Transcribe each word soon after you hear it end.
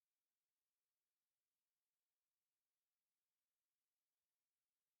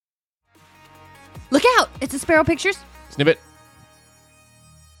Look out! It's a Sparrow Pictures. Snipit.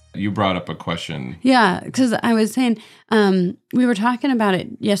 You brought up a question. Yeah, because I was saying, we were talking about it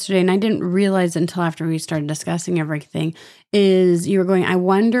yesterday, and I didn't realize until after we started discussing everything, is you were going, I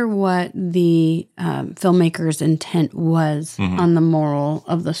wonder what the filmmaker's intent was on the moral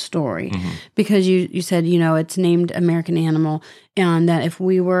of the story. Because you said, it's named American Animal, and that if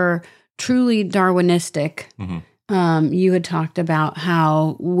we were truly Darwinistic, you had talked about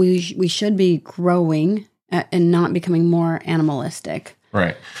how we should be growing and not becoming more animalistic.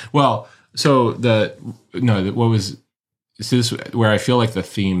 Right. Well, so this is where I feel like the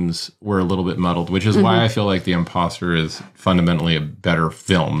themes were a little bit muddled, which is why I feel like The Imposter is fundamentally a better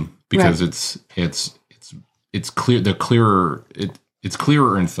film, because it's clear, it's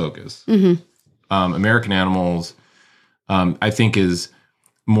clearer in focus. American Animals, I think, is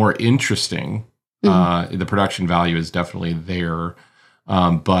more interesting. The production value is definitely there.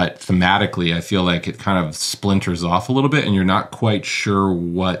 But thematically, I feel like it kind of splinters off a little bit, and you're not quite sure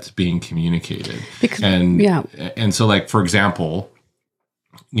what's being communicated. And so, like, for example,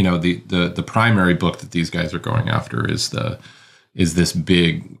 the primary book that these guys are going after is this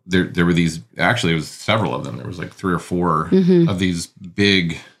big. There were these, actually, it was several of them. There was like 3 or 4 of these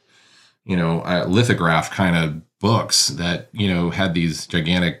big, lithograph kind of books that had these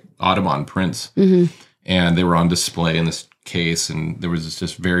gigantic Audubon prints, and they were on display in this case, and there was this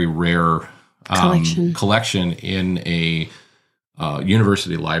just very rare collection in a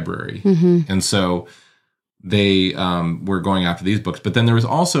university library. And so they were going after these books. But then there was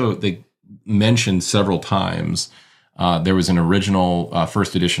also, they mentioned several times, there was an original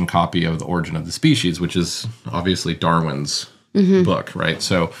first edition copy of The Origin of the Species, which is obviously Darwin's book, right?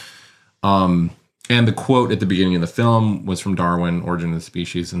 So, and the quote at the beginning of the film was from Darwin, Origin of the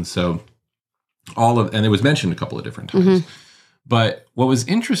Species. And so and it was mentioned a couple of different times. But what was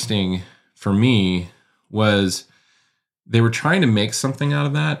interesting for me was they were trying to make something out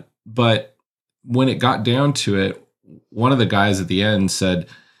of that. But when it got down to it, one of the guys at the end said,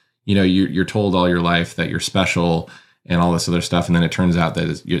 you're told all your life that you're special and all this other stuff. And then it turns out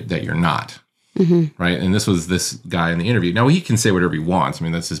that you're not. Right. And this was this guy in the interview. Now, he can say whatever he wants. I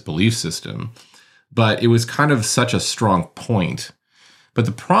mean, that's his belief system. But it was kind of such a strong point. But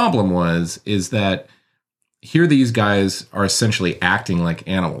the problem is that here these guys are essentially acting like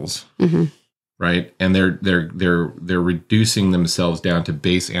animals, right? And they're reducing themselves down to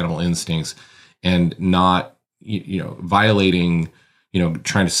base animal instincts and not violating,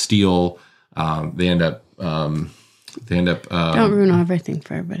 trying to steal. They end up don't ruin everything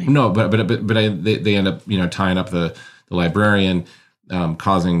for everybody. No, but they end up tying up the librarian.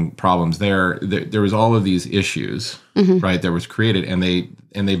 Causing problems there. There was all of these issues, right, that was created, and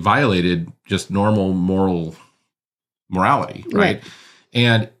they violated just normal morality, right?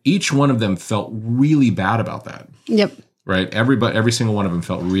 And each one of them felt really bad about that. Yep. Right? Every single one of them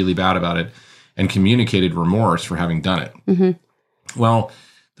felt really bad about it and communicated remorse for having done it. Well,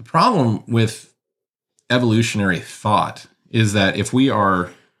 the problem with evolutionary thought is that if we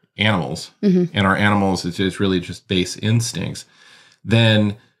are animals, and our animals is really just base instincts,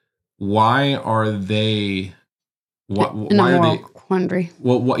 then why are they? Why are they quandary?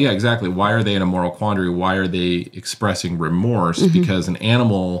 Well, yeah, exactly. Why are they in a moral quandary? Why are they expressing remorse? Because an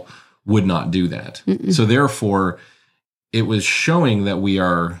animal would not do that. So therefore, it was showing that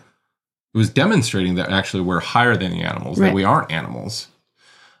it was demonstrating that actually we're higher than the animals, that we aren't animals,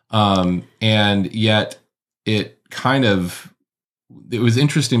 and yet it was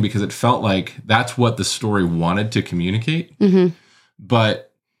interesting because it felt like that's what the story wanted to communicate.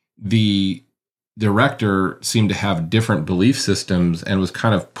 But the director seemed to have different belief systems and was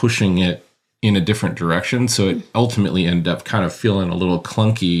kind of pushing it in a different direction. So it ultimately ended up kind of feeling a little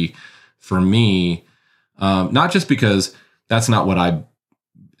clunky for me. Not just because that's not what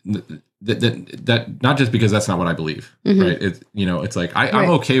not just because that's not what I believe, right? It's like, I'm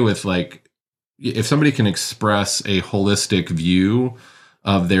okay with, like, if somebody can express a holistic view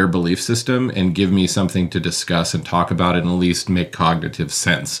of their belief system and give me something to discuss and talk about and at least make cognitive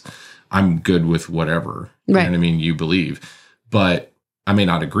sense, I'm good with whatever. Right. And I mean, you believe, but I may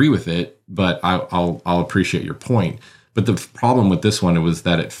not agree with it, but I'll appreciate your point. But the problem with this one was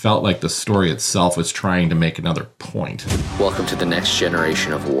that it felt like the story itself was trying to make another point. Welcome to the next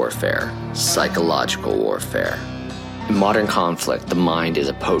generation of warfare, psychological warfare. In modern conflict, the mind is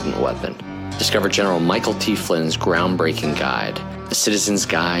a potent weapon. Discover General Michael T. Flynn's groundbreaking guide, The Citizen's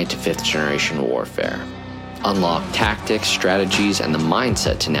Guide to Fifth Generation Warfare. Unlock tactics, strategies, and the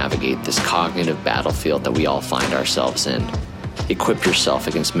mindset to navigate this cognitive battlefield that we all find ourselves in. Equip yourself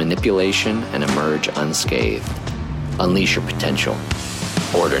against manipulation and emerge unscathed. Unleash your potential.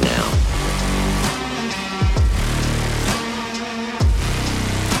 Order now.